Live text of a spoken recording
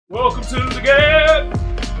Welcome to the G.A.B.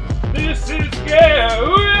 This is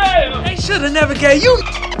G.A.B. They should have never gave you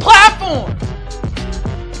platform.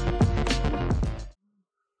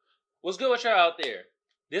 What's good with y'all out there?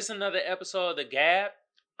 This is another episode of the G.A.B.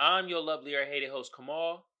 I'm your lovely or hated host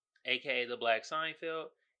Kamal, aka the Black Seinfeld,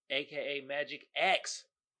 aka Magic X.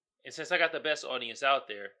 And since I got the best audience out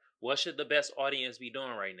there, what should the best audience be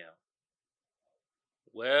doing right now?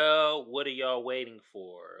 Well, what are y'all waiting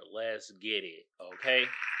for? Let's get it, okay?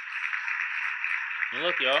 And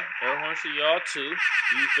look, y'all, everyone's for y'all too.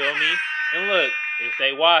 You feel me? And look, if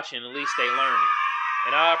they watching, at least they learning.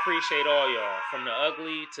 And I appreciate all y'all, from the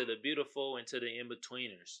ugly to the beautiful and to the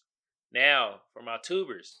in-betweeners. Now, for my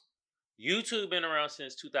tubers, YouTube been around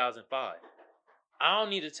since 2005. I don't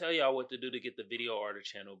need to tell y'all what to do to get the video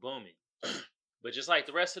artist channel booming. But just like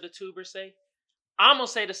the rest of the tubers say, I'm going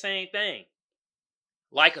to say the same thing.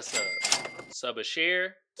 Like a sub a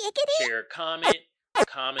share a comment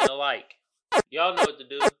a like. Y'all know what to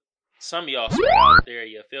do. Some of y'all smart out there,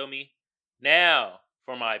 you feel me? Now,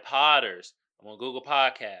 for my podders, I'm on Google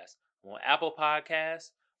Podcasts, I'm on Apple Podcasts,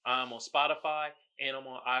 I'm on Spotify, and I'm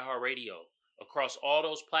on iHeartRadio. Across all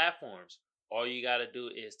those platforms, all you gotta do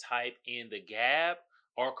is type in the G.A.B.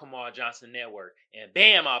 or Kamal Johnson Network, and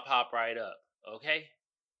bam, I'll pop right up, okay?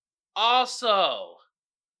 Also,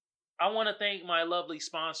 I want to thank my lovely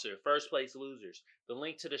sponsor, First Place Losers. The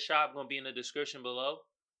link to the shop going to be in the description below.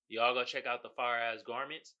 Y'all go check out the fire-ass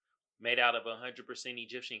garments made out of 100%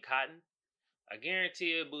 Egyptian cotton. I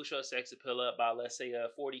guarantee it'll boost your sex appeal up by, let's say,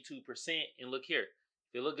 42%. And look here,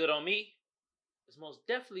 if it look good on me, it's most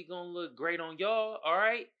definitely going to look great on y'all, all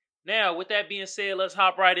right? Now, with that being said, let's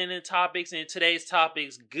hop right into topics. And today's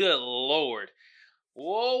topics, good Lord.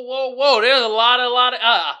 Whoa. There's a lot of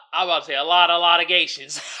I'm about to say a lot of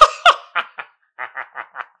allegations.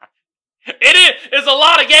 It's a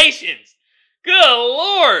lot of allegations. Good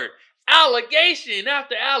Lord. Allegation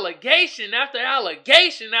after allegation after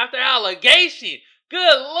allegation after allegation.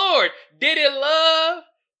 Good Lord. Did it love?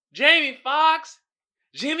 Jamie Foxx?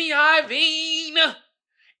 Jimmy Iovine?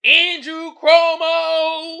 Andrew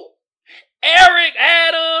Cuomo? Eric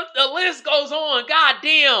Adams? The list goes on.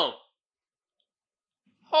 Goddamn.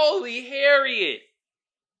 Holy Harriet.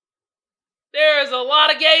 There's a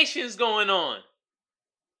lot of allegations going on.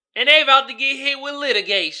 And they about to get hit with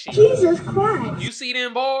litigation. Jesus Christ. You see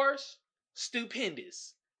them bars?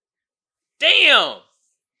 Stupendous. Damn.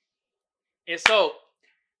 And so,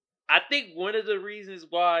 I think one of the reasons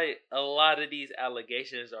why a lot of these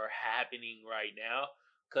allegations are happening right now,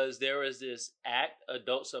 because there was this act,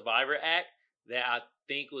 Adult Survivor Act, that I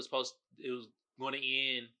think it was going to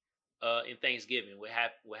end in Thanksgiving. What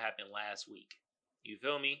happened last week. You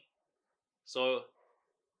feel me? So,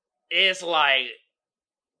 it's like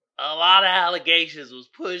a lot of allegations was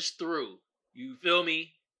pushed through. You feel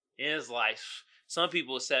me? And it's like some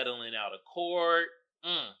people settling out of court.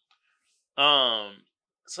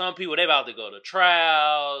 Some people they about to go to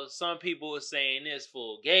trial. Some people are saying this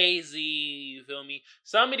full gazy. You feel me?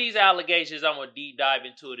 Some of these allegations I'm gonna deep dive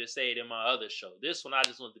into it and say it in my other show. This one I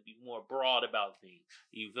just want to be more broad about things.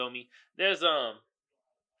 You feel me? There's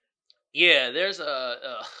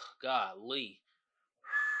golly.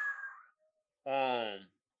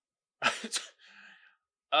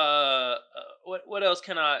 What else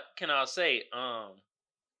can I say? I'm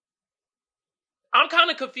kind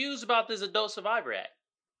of confused about this Adult Survivor Act.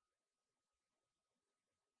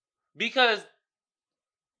 Because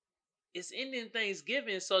it's ending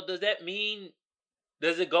Thanksgiving, so does that mean,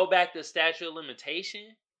 does it go back to statute of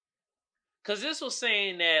limitation? Because this was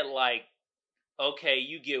saying that, like, okay,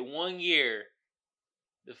 you get 1 year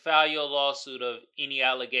to file your lawsuit of any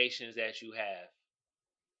allegations that you have.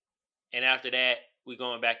 And after that, we're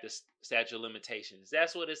going back to statute of limitations. Is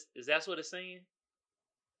that what it's saying?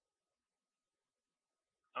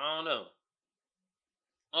 I don't know.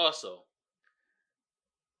 Also,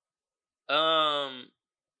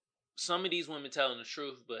 some of these women telling the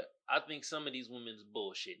truth, but I think some of these women's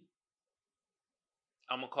bullshitting.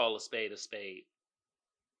 I'm gonna call a spade a spade.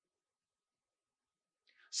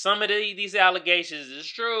 Some of these allegations is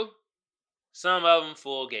true. Some of them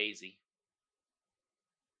full gazy.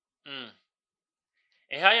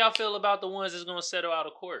 And how y'all feel about the ones that's gonna settle out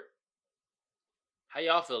of court? How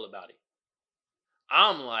y'all feel about it?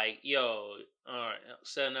 I'm like, yo, all right,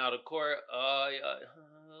 settling out of court.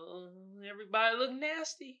 Everybody look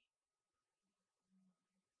nasty.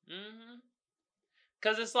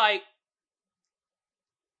 Cause it's like,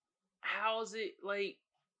 how is it like?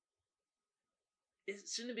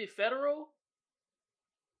 Shouldn't it be federal?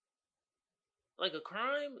 Like a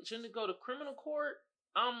crime? Shouldn't it go to criminal court?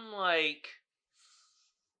 I'm like,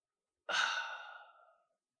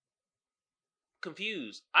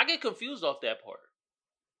 confused. I get confused off that part.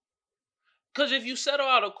 Because if you settle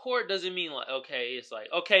out of court, doesn't mean like, okay, it's like,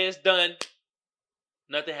 okay, it's done.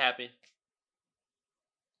 Nothing happened.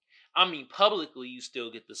 I mean, publicly, you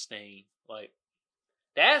still get the stain. Like,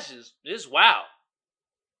 this wow.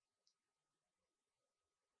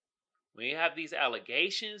 When you have these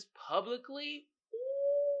allegations publicly,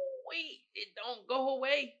 wait, it don't go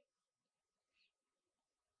away.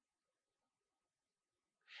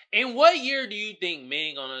 In what year do you think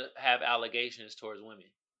men gonna have allegations towards women?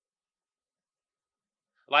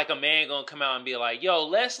 Like a man gonna come out and be like, "Yo,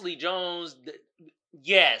 Leslie Jones,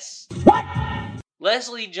 yes, what?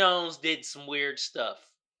 Leslie Jones did some weird stuff,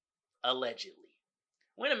 allegedly."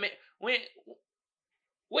 When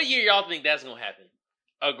what year y'all think that's gonna happen?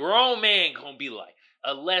 A grown man gonna be like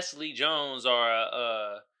a Leslie Jones or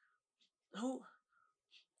a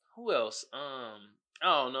who else? I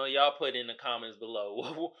don't know. Y'all put in the comments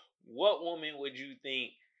below. What woman would you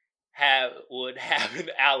think would have an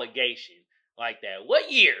allegation like that?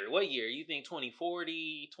 What year? What year? You think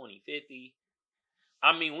 2040, 2050?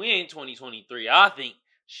 I mean, we ain't 2023. I think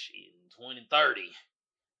shit, 2030.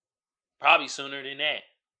 Probably sooner than that.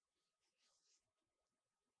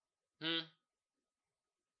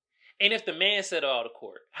 And if the man said all to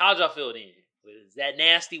court, how'd y'all feel then? Is that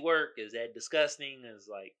nasty work? Is that disgusting? It's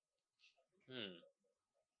like,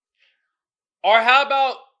 Or how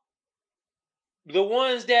about the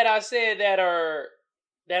ones that I said that are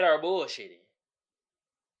bullshitting?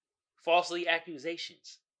 Falsely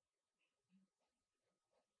accusations.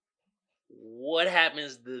 What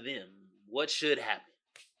happens to them? What should happen?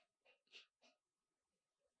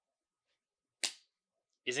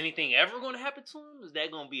 Is anything ever going to happen to them? Is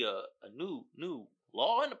that going to be a new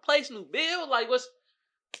law in the place, new bill? Like, what's,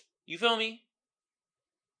 you feel me?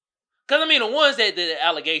 Because I mean, the ones that the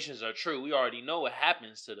allegations are true, we already know what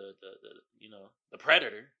happens to the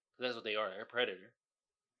predator. That's what they are. They're a predator.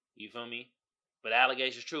 You feel me? But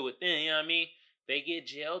allegations true with them, you know what I mean? They get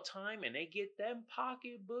jail time and they get them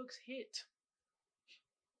pocketbooks hit.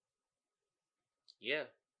 Yeah.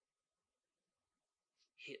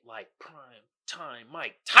 Hit like prime time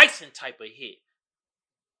Mike Tyson type of hit.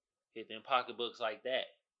 Hit them pocketbooks like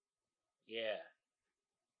that. Yeah.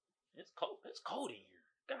 It's cold. It's cold in here.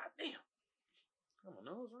 God damn. I don't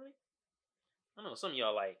know, right? I know some of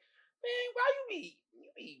y'all like, man, why you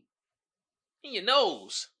be in your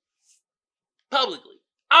nose publicly?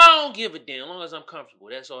 I don't give a damn as long as I'm comfortable.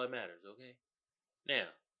 That's all that matters, okay? Now,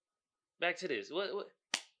 back to this. What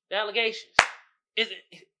the allegations? Is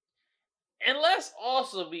it? And let's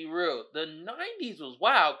also be real. The 90s was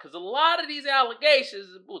wild because a lot of these allegations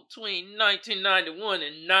is between 1991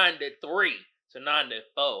 and 93 to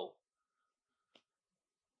 94.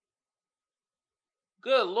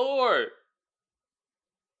 Good Lord.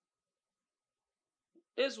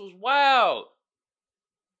 This was wild.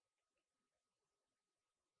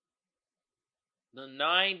 The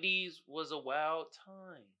 90s was a wild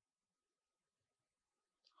time.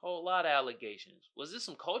 Whole lot of allegations. Was this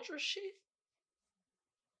some culture shit?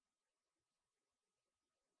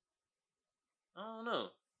 I don't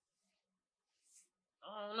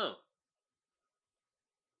know.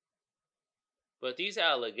 But these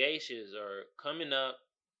allegations are coming up.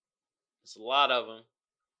 It's a lot of them.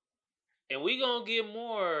 And we going to get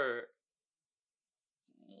more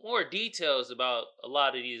details about a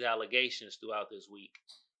lot of these allegations throughout this week.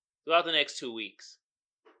 Throughout the next 2 weeks.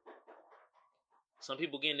 Some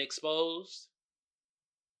people getting exposed.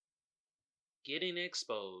 Getting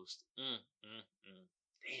exposed. Damn.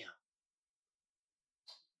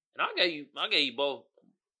 And I gave you both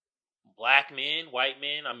black men, white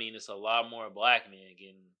men. I mean, it's a lot more black men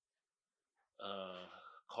getting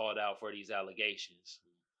called out for these allegations.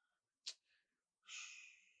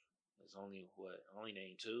 There's only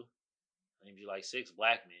named 2. I named you like 6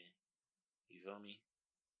 black men. You feel me?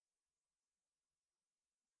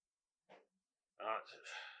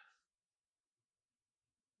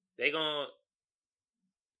 They gonna.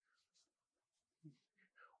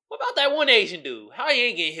 What about that one Asian dude? How he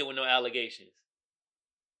ain't getting hit with no allegations?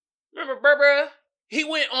 Remember, bruh? He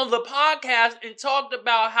went on the podcast and talked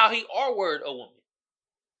about how he R-word a woman.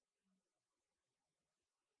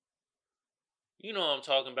 You know what I'm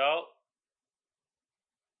talking about.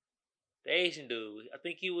 The Asian dude. I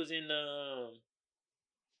think he was in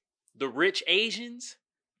The Rich Asians.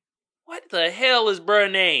 What the hell is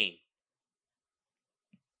bruh name?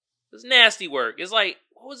 It's nasty work. It's like,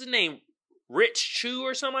 what was his name? Rich Chu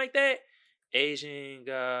or something like that? Asian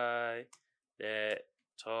guy that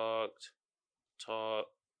talked on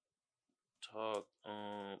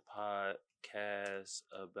podcasts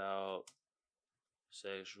about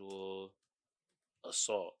sexual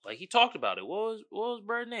assault. Like, he talked about it. What was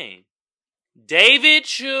bruh's name? David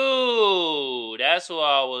Chu. That's who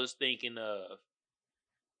I was thinking of.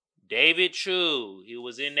 David Chu. He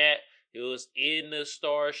was in the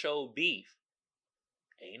Star Show Beef.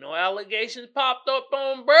 Ain't no allegations popped up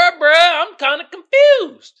on bruh. I'm kind of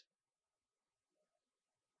confused.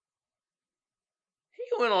 He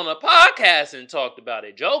went on a podcast and talked about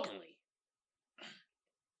it jokingly.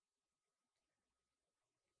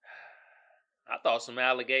 I thought some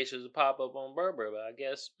allegations would pop up on bruh, but I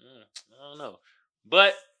guess, I don't know.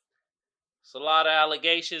 But it's a lot of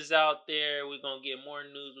allegations out there. We're going to get more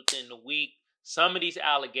news within the week. Some of these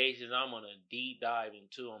allegations I'm going to deep dive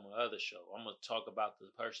into on my other show. I'm going to talk about the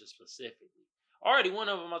person specifically. Already one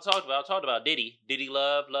of them I talked about. I talked about Diddy. Diddy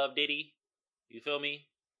Love Diddy. You feel me?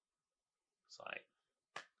 It's like,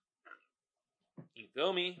 you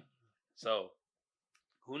feel me? So,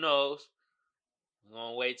 who knows? We're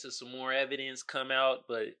going to wait till some more evidence come out.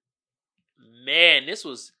 But, man, this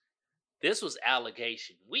was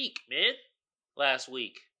allegation week, man. Last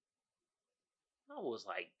week. I was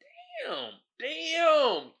like,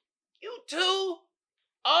 damn, you too?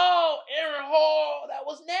 Oh, Aaron Hall, that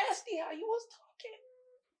was nasty how you was talking.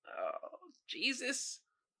 Oh, Jesus.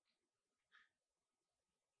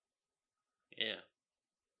 Yeah.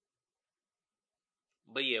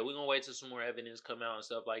 But yeah, we're gonna wait till some more evidence come out and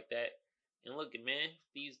stuff like that. And look, man,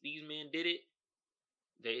 these men did it.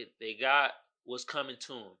 They got what's coming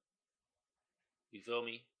to them. You feel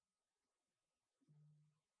me?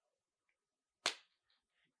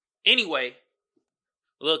 Anyway,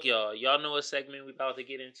 look, y'all know what segment we about to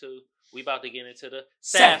get into. We about to get into the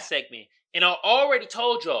sad segment. And I already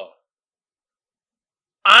told y'all,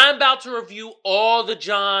 I'm about to review all the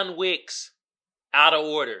John Wicks out of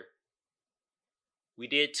order. We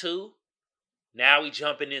did 2. Now we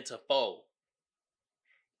jumping into 4.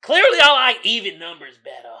 Clearly I like even numbers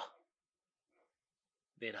better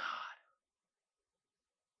than odd.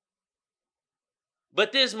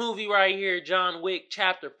 But this movie right here, John Wick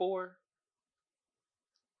Chapter 4,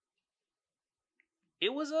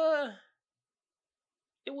 it was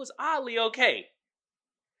oddly okay.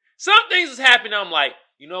 Some things was happening, I'm like,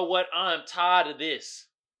 you know what? I'm tired of this.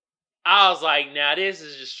 I was like, now this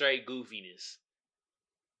is just straight goofiness.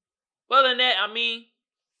 But other than that, I mean,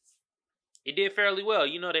 it did fairly well.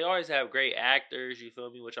 You know, they always have great actors, you feel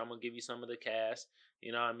me? Which I'm going to give you some of the cast.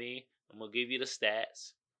 You know what I mean? I'm going to give you the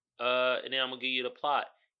stats. And then I'm going to give you the plot.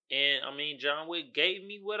 And, I mean, John Wick gave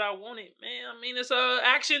me what I wanted, man. I mean, it's a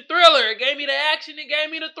action thriller. It gave me the action. It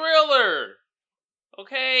gave me the thriller.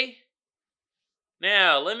 Okay?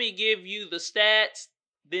 Now, let me give you the stats,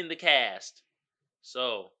 then the cast.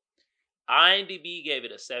 So, IMDb gave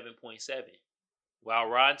it a 7.7, while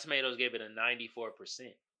Rotten Tomatoes gave it a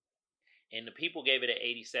 94%. And the people gave it an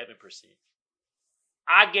 87%.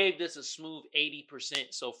 I gave this a smooth 80%,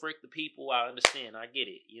 so frick the people, I understand. I get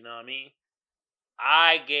it. You know what I mean?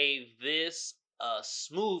 I gave this a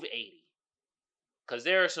smooth 80. Because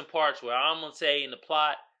there are some parts where I'm going to say in the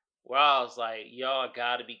plot where I was like, y'all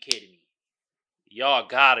gotta be kidding me. Y'all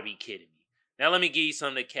gotta be kidding me. Now let me give you some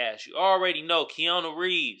of the cast. You already know Keanu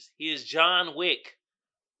Reeves. He is John Wick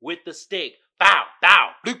with the stick. Bow,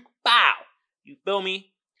 bow, bloop, bow. You feel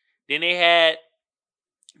me? Then they had,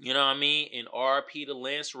 you know what I mean, and RP to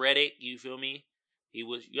Lance Reddick. You feel me?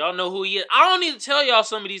 Y'all know who he is. I don't need to tell y'all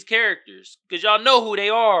some of these characters because y'all know who they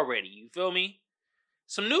are already. You feel me?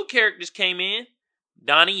 Some new characters came in.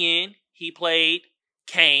 Donnie Yen, he played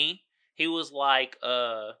Kane. He was like,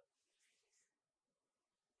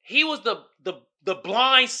 he was the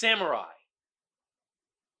blind samurai.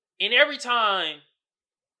 And every time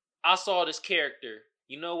I saw this character,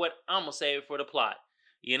 you know what? I'm going to save it for the plot.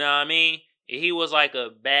 You know what I mean? He was like a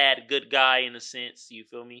bad, good guy in a sense. You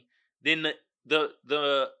feel me? Then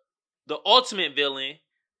the ultimate villain,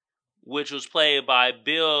 which was played by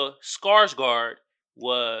Bill Skarsgård,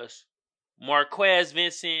 was Marquez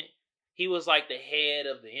Vincent. He was like the head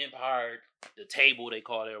of the Empire, the table they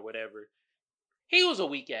call it or whatever. He was a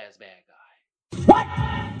weak ass bad guy. What?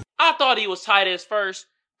 I thought he was tight as first,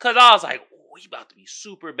 cause I was like, oh, he about to be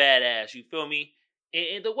super badass. You feel me?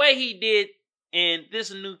 And the way he did, and this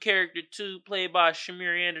is a new character too, played by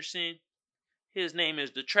Shamir Anderson. His name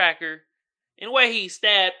is the Tracker. And the way he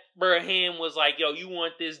stabbed bruh hand was like, yo, you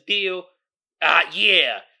want this deal?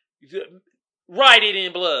 Yeah. Write it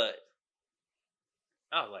in blood.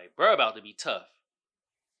 I was like, bruh about to be tough.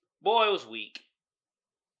 Boy was weak.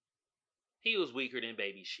 He was weaker than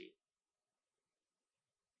baby shit.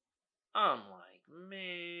 I'm like,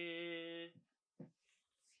 man.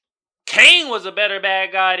 Kane was a better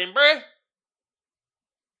bad guy than bruh.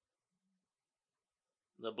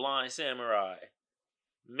 The blind samurai.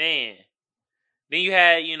 Man. Then you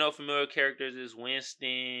had, familiar characters as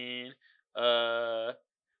Winston, Shamuza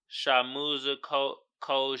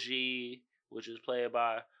Koji, which was played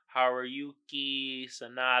by Haruyuki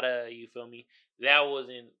Sanada, you feel me? That was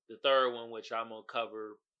in the third one, which I'm gonna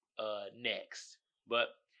cover next. But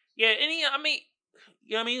yeah,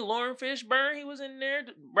 Lauren Fishburne, he was in there.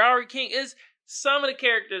 Bowery King is some of the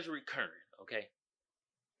characters recurring, okay?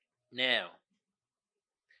 Now,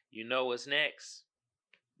 you know what's next?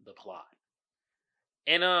 The plot.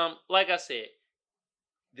 And like I said,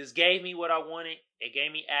 this gave me what I wanted. It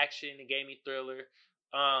gave me action. It gave me thriller.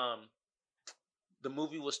 The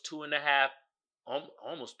movie was 2.5,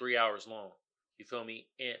 almost 3 hours long. You feel me?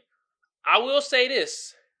 And I will say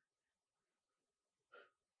this: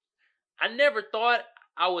 I never thought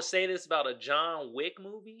I would say this about a John Wick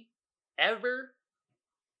movie ever,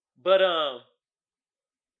 but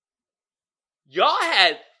y'all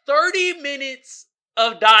had 30 minutes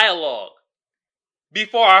of dialogue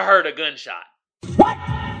before I heard a gunshot.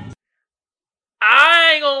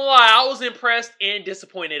 I ain't gonna lie, I was impressed and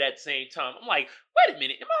disappointed at the same time. I'm like, wait a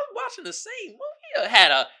minute, am I watching the same movie? I had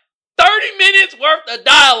a 30 minutes worth of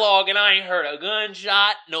dialogue and I ain't heard a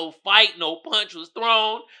gunshot, no fight, no punch was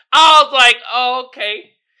thrown. I was like, oh,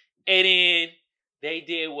 okay. And then they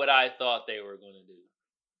did what I thought they were gonna do.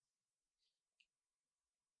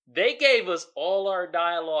 They gave us all our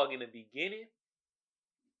dialogue in the beginning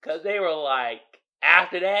because they were like,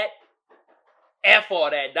 after that, F all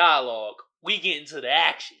that dialogue. We get into the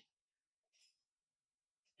action.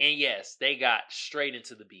 And yes, they got straight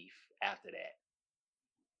into the beef after that.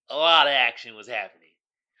 A lot of action was happening.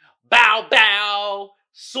 Bow, bow,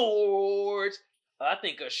 swords. I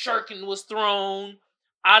think a shuriken was thrown.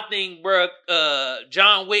 I think,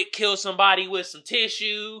 John Wick killed somebody with some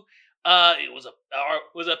tissue. It was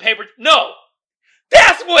a paper. No,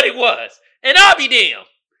 that's what it was. And I'll be damned.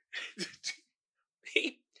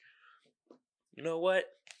 You know what?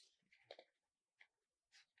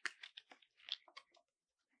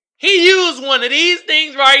 He used one of these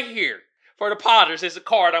things right here for the Potters. It's a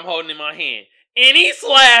card I'm holding in my hand. And he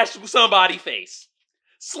slashed somebody's face.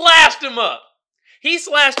 Slashed him up. He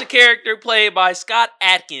slashed a character played by Scott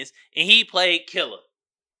Adkins, and he played Killer.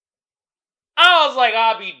 I was like,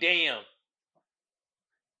 I'll be damned.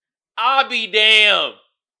 I'll be damned.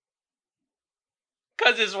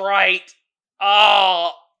 Cause it's right.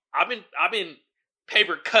 Oh, I've been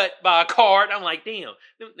paper cut by a card. I'm like, damn,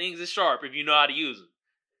 them things is sharp if you know how to use them.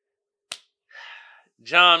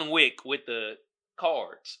 John Wick with the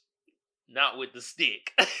cards, not with the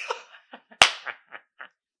stick.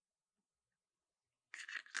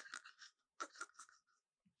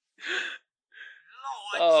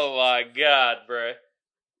 Oh my God, bruh.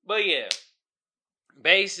 But yeah,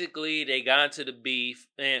 basically they got into the beef,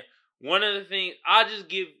 and one of the things I'll just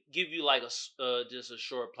give you like just a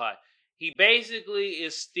short plot. He basically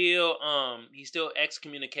is still he still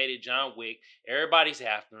excommunicated John Wick. Everybody's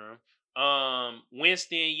after him.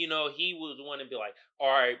 Winston, he was the one to be like,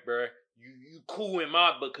 all right, bruh, you cool in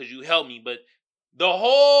my book because you helped me, but the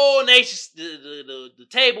whole nation, the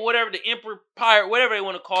table, whatever, the empire, whatever they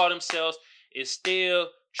want to call themselves, is still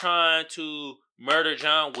trying to murder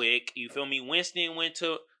John Wick. You feel me? Winston went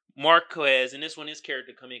to Marquez, and this one his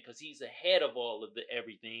character come in because he's ahead of all of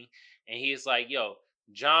everything, and he's like, "Yo,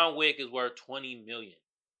 John Wick is worth $20 million,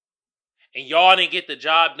 and y'all didn't get the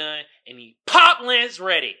job done." And he popped Lance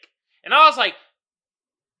Reddick, and I was like,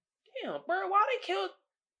 "Damn, bro, why they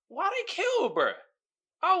kill, bro?"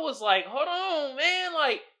 I was like, "Hold on, man,"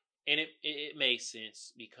 like, and it made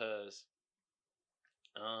sense because,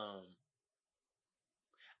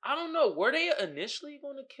 I don't know. Were they initially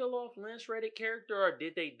going to kill off Lance Reddick character, or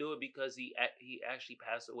did they do it because he actually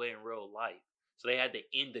passed away in real life? So they had to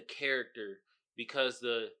end the character because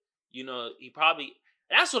he probably.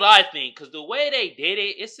 That's what I think, because the way they did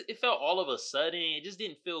it, it felt all of a sudden. It just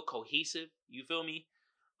didn't feel cohesive. You feel me?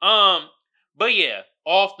 But yeah,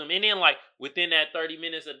 off them, and then like within that 30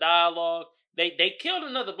 minutes of dialogue, they killed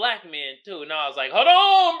another black man too, and I was like, hold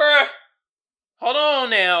on, bruh. Hold on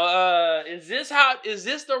now. Is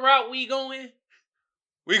this the route we going?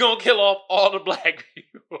 We gonna kill off all the black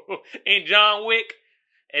people in John Wick,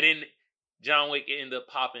 and then John Wick ended up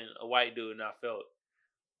popping a white dude, and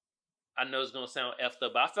I know it's gonna sound effed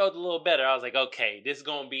up, but I felt a little better. I was like, okay, this is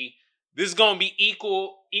gonna be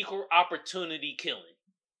equal opportunity killing.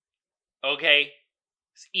 Okay,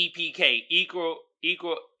 it's EPK,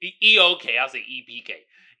 EOK. I'll say EPK.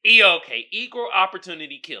 EOK, equal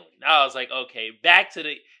opportunity killing. I was like, okay, back to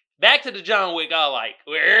the John Wick I like,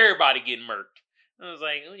 where everybody getting murked. I was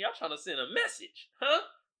like, y'all trying to send a message, huh?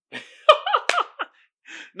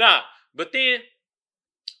 Nah, but then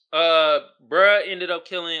Bruh ended up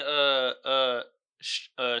killing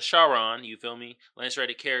Sharon, you feel me?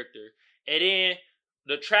 Lance-rated character. And then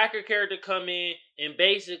the tracker character come in, and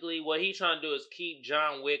basically what he trying to do is keep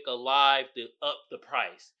John Wick alive to up the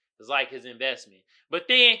price. It's like his investment. But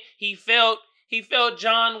then he felt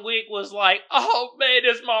John Wick was like, oh man,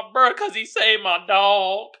 this my bruh because he saved my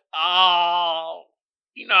dog. Oh,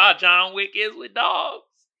 you know how John Wick is with dogs.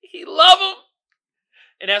 He love them.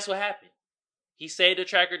 And that's what happened. He saved the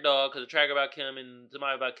tracker dog because the tracker about to kill him and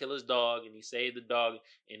somebody about to kill his dog, and he saved the dog,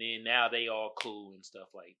 and then now they all cool and stuff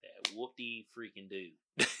like that. Whoop-de freaking dude.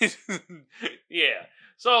 Yeah.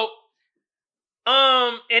 So,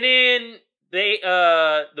 and then they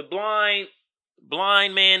the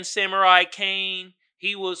blind man samurai Kane,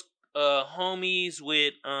 he was homies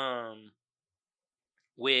with I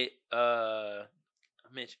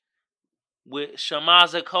mentioned with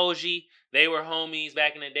Shamaza Koji. They were homies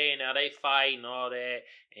back in the day, and now they fight and all that.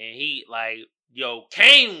 And he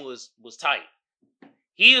Kane was tight.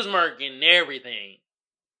 He was murking everything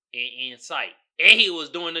in sight. And he was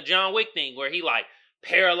doing the John Wick thing where he like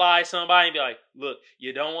paralyze somebody and be like, look,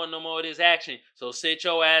 you don't want no more of this action, so sit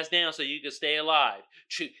your ass down so you can stay alive.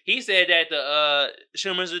 He said that the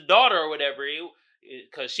Schumer's daughter or whatever,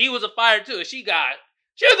 because she was a fighter too. She was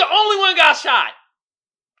the only one got shot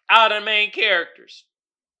out of the main characters.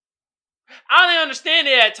 I didn't understand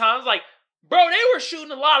it at times. Like, bro, they were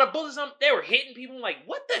shooting a lot of bullets. They were hitting people. I'm like,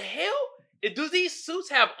 what the hell? Do these suits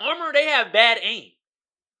have armor? They have bad aim.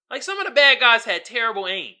 Like, some of the bad guys had terrible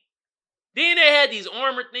aim. Then they had these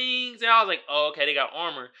armor things, and I was like, oh, okay, they got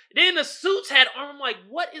armor. Then the suits had armor. I'm like,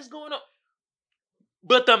 what is going on?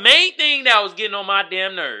 But the main thing that was getting on my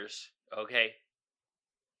damn nerves, okay,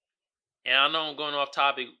 and I know I'm going off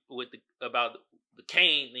topic with about the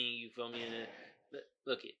Kane thing, you feel me? And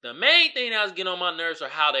look, the main thing that was getting on my nerves are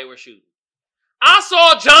how they were shooting. I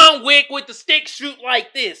saw John Wick with the stick shoot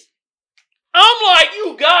like this. I'm like,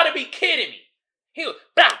 you gotta be kidding me. He was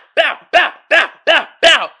bow, bow, bow, bow, bow,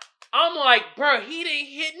 bow. I'm like, bro, he didn't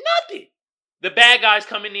hit nothing. The bad guys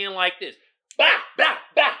coming in like this. Bow, bow,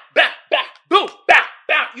 bow, bow, bow, boom, bow,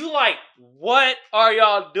 bow. You like, what are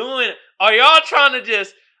y'all doing? Are y'all trying to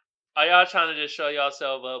just show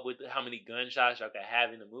yourself up with how many gunshots y'all could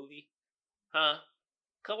have in the movie? Huh?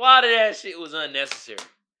 A lot of that shit was unnecessary.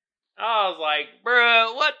 I was like,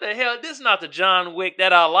 bruh, what the hell? This is not the John Wick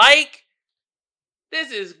that I like.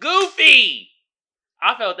 This is goofy.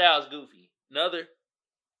 I felt that was goofy.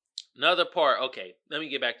 Another part. Okay, let me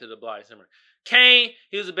get back to the Blind Samurai. Kane,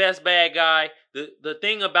 he was the best bad guy. The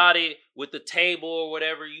thing about it with the table or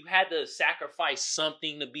whatever, you had to sacrifice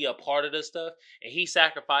something to be a part of the stuff. And he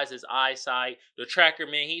sacrificed his eyesight. The tracker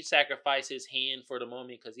man, he sacrificed his hand for the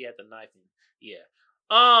moment because he had the knife in. Yeah.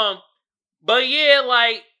 But yeah,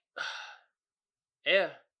 like, yeah,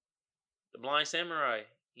 the Blind Samurai.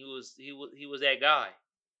 He was that guy,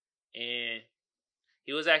 and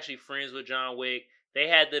he was actually friends with John Wick. They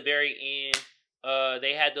had the very end.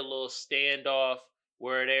 They had the little standoff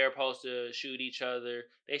where they were supposed to shoot each other.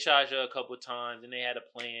 They shot each other a couple of times, and they had a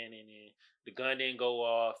plan, and then the gun didn't go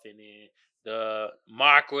off, and then the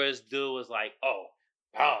Marquez dude was like, "Oh,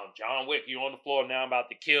 John Wick, you on the floor now? I'm about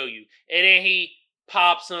to kill you." And then he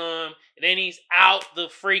pops him, and then he's out the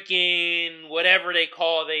freaking whatever they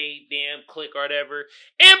call they damn click or whatever,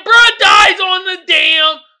 and bruh dies on the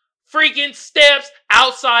damn freaking steps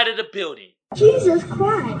outside of the building. Jesus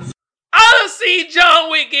Christ. I done seen John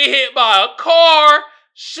Wick get hit by a car,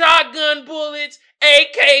 shotgun bullets,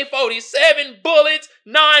 AK-47 bullets,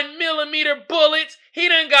 9mm bullets. He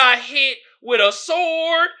done got hit with a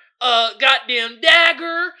sword, a goddamn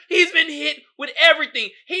dagger. He's been hit with everything.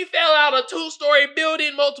 He fell out a 2-story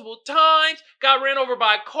building multiple times, got ran over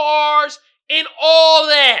by cars, and all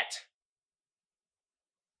that.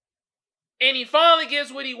 And he finally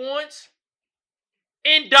gets what he wants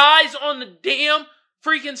and dies on the damn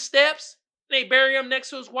freaking steps. They bury him next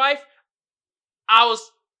to his wife. I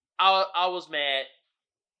was mad.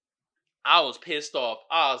 I was pissed off.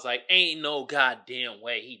 I was like, ain't no goddamn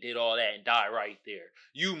way he did all that and died right there.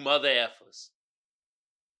 You mother effers.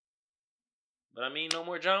 But I mean, no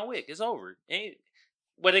more John Wick. It's over.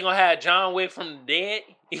 What, they gonna have John Wick from the dead?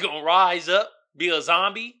 He gonna rise up, be a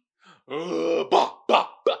zombie? Bah, bah, bah.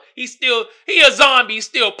 He a zombie,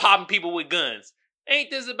 still popping people with guns.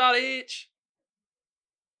 Ain't this about an itch?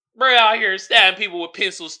 Bro out here stabbing people with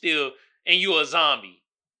pencils still, and you a zombie.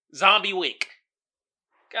 Zombie Wick.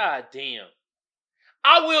 God damn.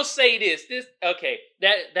 I will say this. Okay,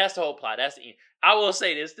 that's the whole plot. That's the end. I will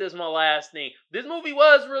say this. This is my last thing. This movie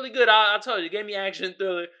was really good. I told you, it gave me action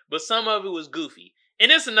thriller, but some of it was goofy.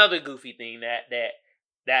 And it's another goofy thing that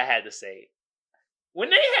I had to say. When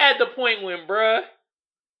they had the point when bruh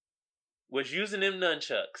was using them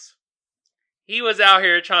nunchucks, he was out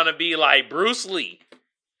here trying to be like Bruce Lee.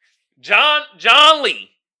 John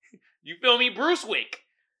Lee. You feel me? Bruce Wick.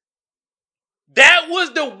 That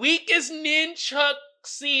was the weakest nunchuck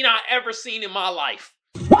scene I ever seen in my life.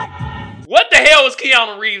 What the hell was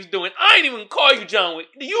Keanu Reeves doing? I ain't even call you John Wick.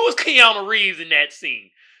 You was Keanu Reeves in that scene.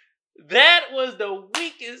 That was the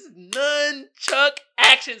weakest nunchuck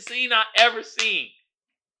action scene I ever seen.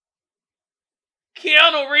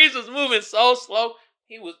 Keanu Reeves was moving so slow.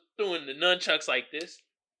 He was doing the nunchucks like this.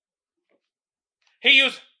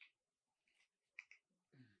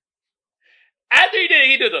 After he did it,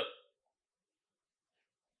 he did the...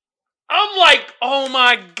 I'm like, oh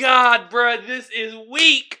my God, bruh, this is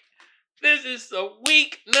weak. This is a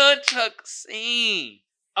weak nunchuck scene.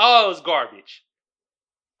 Oh, it was garbage.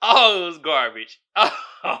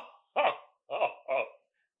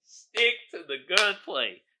 Stick to the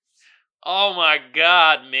gunplay. Oh my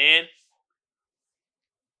God, man.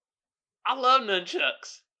 I love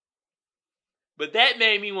nunchucks. But that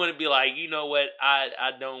made me want to be like, you know what? I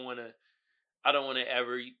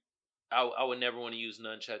would never want to use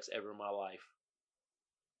nunchucks ever in my life.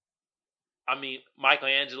 I mean,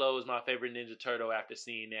 Michelangelo is my favorite Ninja Turtle. After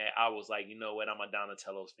seeing that, I was like, you know what? I'm a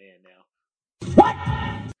Donatello's fan now. What?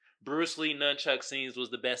 Bruce Lee nunchuck scenes was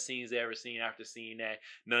the best scenes I ever seen. After seeing that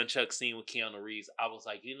nunchuck scene with Keanu Reeves, I was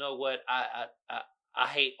like, you know what? I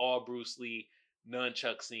hate all Bruce Lee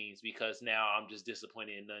nunchuck scenes because now I'm just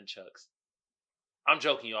disappointed in nunchucks. I'm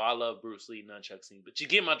joking, y'all. I love Bruce Lee nunchuck scenes, but you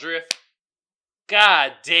get my drift?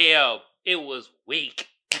 God damn, it was weak.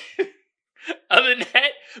 Other than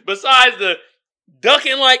that, besides the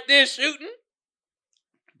ducking like this shooting,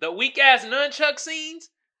 the weak ass nunchuck scenes,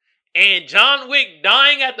 and John Wick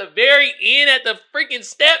dying at the very end at the freaking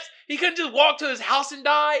steps, he couldn't just walk to his house and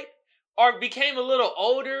died, or became a little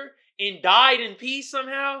older and died in peace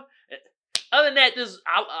somehow. Other than that,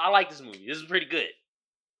 I like this movie. This is pretty good.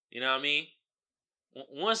 You know what I mean?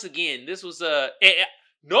 Once again, this was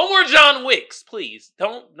no more John Wicks, please.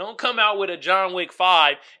 Don't come out with a John Wick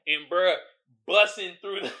 5 and bruh busting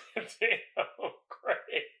through the damn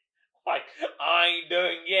crate. Like, I ain't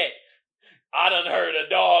done yet. I done heard a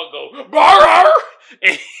dog go, barrr!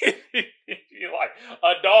 And you're like,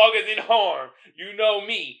 a dog is in harm. You know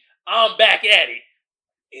me. I'm back at it.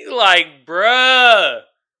 He's like, bruh.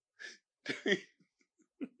 This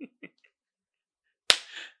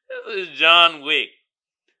is John Wick.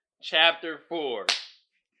 Chapter 4.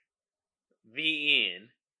 The end.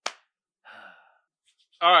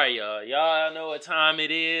 Alright, y'all. Y'all know what time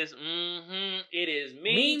it is. It is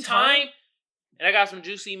meme time. And I got some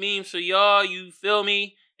juicy memes for y'all. You feel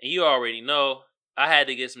me? And you already know. I had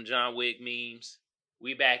to get some John Wick memes.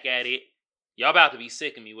 We back at it. Y'all about to be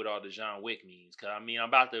sick of me with all the John Wick memes. Cause I mean, I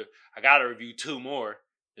gotta review 2 more.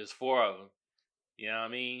 There's 4 of them. You know what I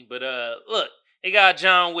mean? But look, they got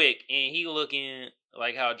John Wick, and he looking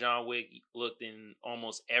like how John Wick looked in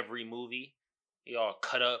almost every movie. He all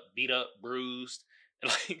cut up, beat up, bruised.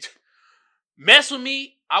 Like, mess with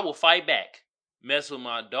me, I will fight back. Mess with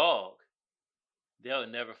my dog, they'll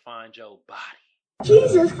never find your body.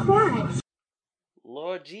 Jesus Christ.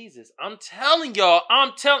 Lord Jesus, I'm telling y'all,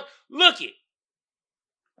 look it.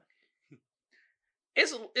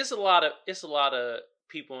 It's a lot of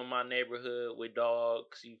people in my neighborhood with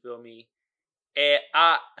dogs, you feel me? And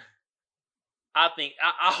I think,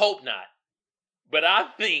 I hope not, but I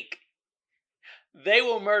think they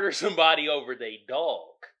will murder somebody over their dog.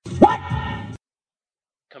 What?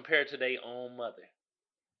 Compared to their own mother.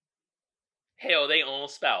 Hell, their own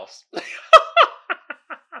spouse.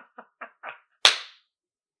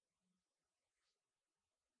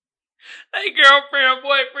 Hey, girlfriend or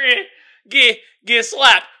boyfriend get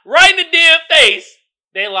slapped right in the damn face.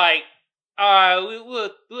 They like, all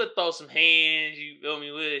right, we'll throw some hands. You feel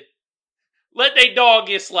me? Let they dog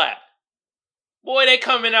get slapped. Boy, they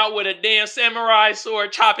coming out with a damn samurai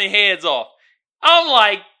sword chopping heads off. I'm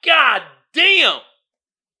like, God damn.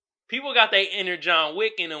 People got their inner John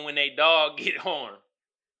Wick in them when they dog get harmed.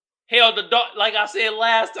 Hell, the dog, like I said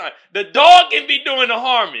last time, the dog can be doing the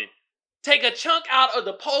harming. Take a chunk out of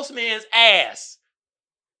the postman's ass.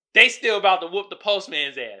 They still about to whoop the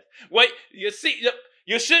postman's ass. Wait, you see,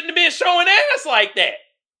 you shouldn't have been showing ass like that.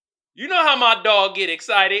 You know how my dog get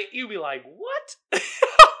excited. You be like, what?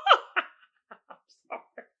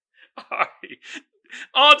 All right.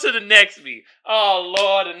 On to the next meme. Oh,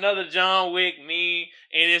 Lord, another John Wick meme.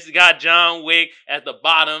 And it's got John Wick at the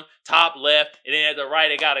bottom, top left. And then at the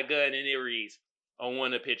right, it got a gun. And it reads on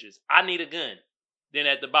one of the pictures, I need a gun. Then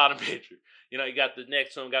at the bottom picture, you know, you got the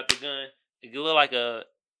next one, got the gun. It look like is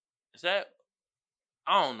that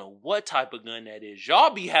I don't know what type of gun that is.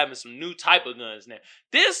 Y'all be having some new type of guns now.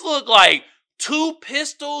 This look like 2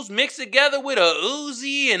 pistols mixed together with a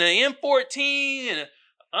Uzi and an M14. And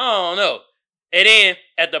I don't know. And then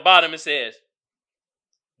at the bottom it says,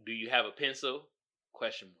 "Do you have a pencil?"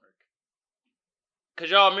 Question mark. Because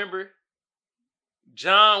y'all remember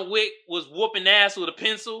John Wick was whooping ass with a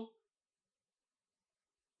pencil?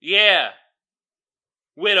 Yeah.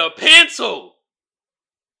 With a pencil.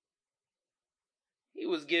 He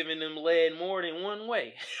was giving them lead more than one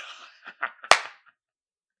way.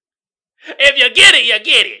 If you get it, you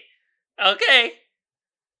get it. Okay?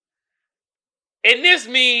 And this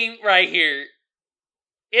meme right here,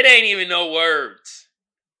 it ain't even no words.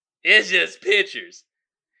 It's just pictures.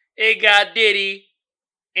 It got Diddy,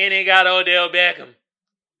 and it got Odell Beckham.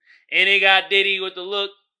 And it got Diddy with the look.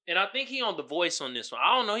 And I think he on The Voice on this one.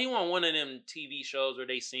 I don't know. He on one of them TV shows where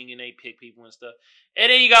they sing and they pick people and stuff.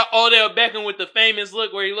 And then you got Odell Beckham with the famous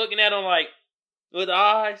look where he looking at him like, with the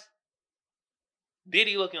eyes.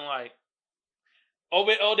 Diddy looking like.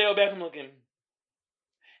 Odell Beckham looking.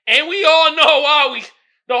 And we all know why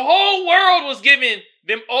the whole world was giving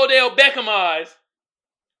them Odell Beckham eyes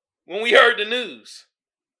when we heard the news.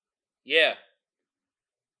 Yeah.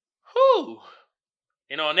 Whew.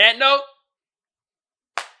 And on that note,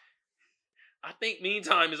 I think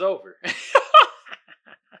meantime is over.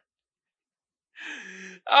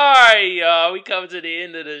 Alright, y'all. We come to the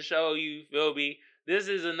end of the show, you feel me? This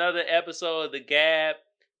is another episode of the G.A.B.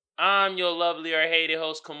 I'm your lovely or hated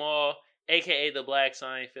host, Kamal, a.k.a. the Black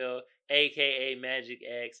Seinfeld, a.k.a. Magic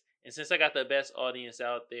X. And since I got the best audience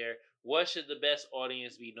out there, what should the best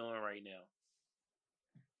audience be doing right now?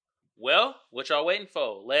 Well, what y'all waiting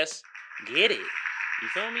for? Let's get it. You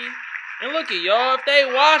feel me? And look at y'all, if they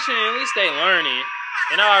watching, at least they learning.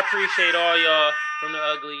 And I appreciate all y'all, from the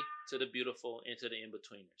ugly to the beautiful and to the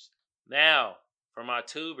in-betweeners. Now, for my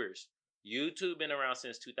tubers, YouTube been around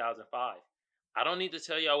since 2005. I don't need to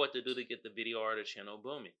tell y'all what to do to get the video or the channel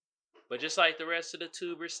booming. But just like the rest of the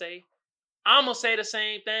tubers say, I'm going to say the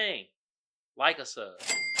same thing. Like a sub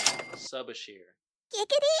a share,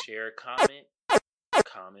 share a comment,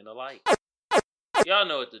 comment a like. Y'all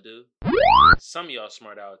know what to do. Some of y'all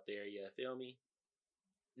smart out there, you feel me?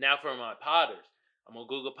 Now for my podders, I'm on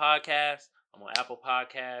Google Podcasts, I'm on Apple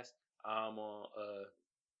Podcasts, I'm on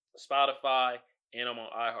Spotify, and I'm on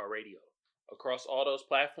iHeartRadio. Across all those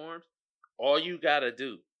platforms, all you gotta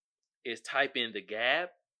do is type in the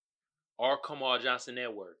G.A.B. or Kamal Johnson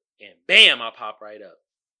Network, and bam, I pop right up.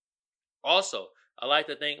 Also, I'd like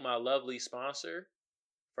to thank my lovely sponsor,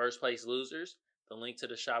 First Place Losers. The link to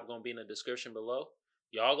the shop gonna be in the description below.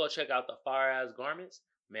 Y'all go check out the fire-ass garments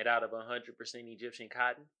made out of 100% Egyptian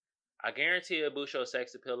cotton. I guarantee it'll boost your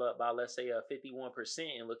sex appeal up by, let's say,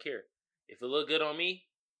 51%. And look here, if it look good on me,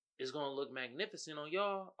 it's gonna look magnificent on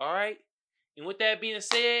y'all. All right. And with that being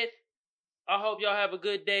said, I hope y'all have a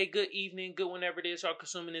good day, good evening, good whenever it is y'all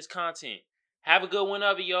consuming this content. Have a good one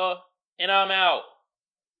of it, y'all. And I'm out.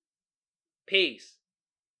 Peace.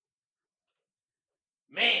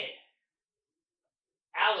 Man.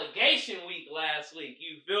 Allegation week last week,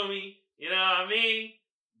 you feel me? You know what I mean?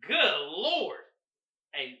 Good Lord.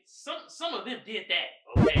 Hey, some of them did that,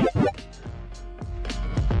 okay?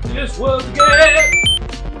 This was G.A.B.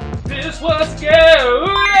 This was G.A.B.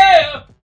 Ooh, yeah.